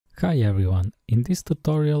Hi everyone, in this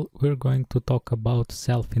tutorial we're going to talk about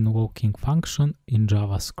self-invoking function in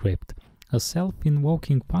JavaScript. A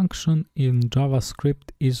self-invoking function in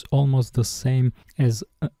JavaScript is almost the same as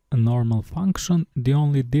a normal function. The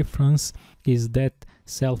only difference is that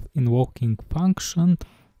self-invoking function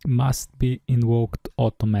must be invoked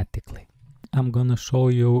automatically. I'm gonna show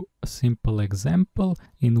you a simple example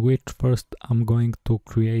in which first I'm going to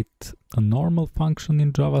create a normal function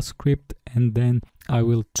in JavaScript and then I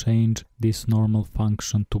will change this normal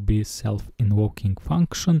function to be self-invoking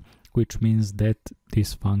function, which means that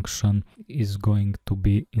this function is going to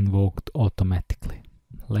be invoked automatically.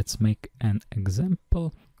 Let's make an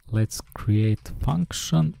example. Let's create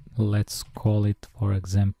function. Let's call it, for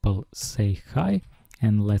example, say hi,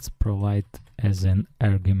 and let's provide as an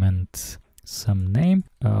argument some name.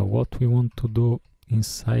 What we want to do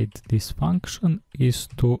inside this function is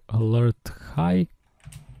to alert hi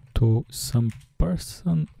to some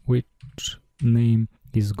person, which name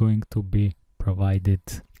is going to be provided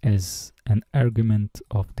as an argument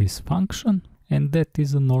of this function, and that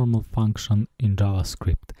is a normal function in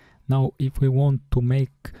JavaScript. Now, if we want to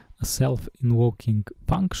make a self-invoking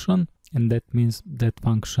function, and that means that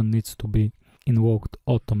function needs to be invoked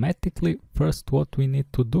automatically, first what we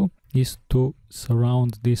need to do is to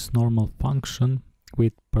surround this normal function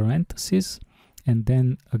with parentheses, and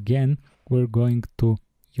then again we're going to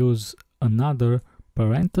use another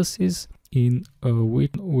parenthesis in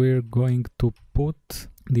which we're going to put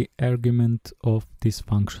the argument of this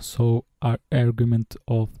function. So our argument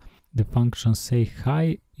of the function say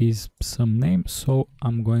hi is some name, so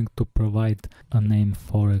I'm going to provide a name,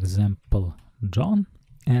 for example John,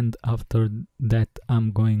 and after that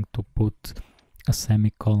I'm going to put a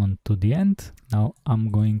semicolon to the end. Now I'm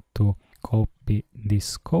going to copy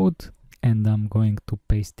this code and I'm going to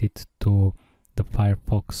paste it to the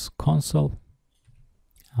Firefox console.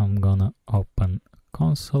 I'm gonna open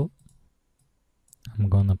console. I'm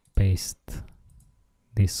gonna paste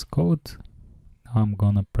this code. Now I'm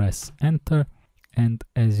gonna press enter, and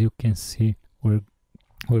as you can see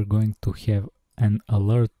we're going to have an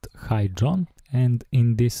alert hi John. And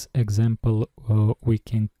in this example, we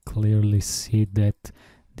can clearly see that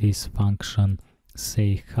this function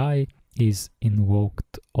say hi is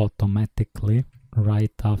invoked automatically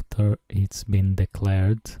right after it's been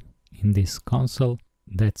declared in this console.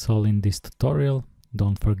 That's all in this tutorial.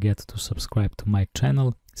 Don't forget to subscribe to my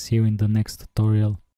channel. See you in the next tutorial.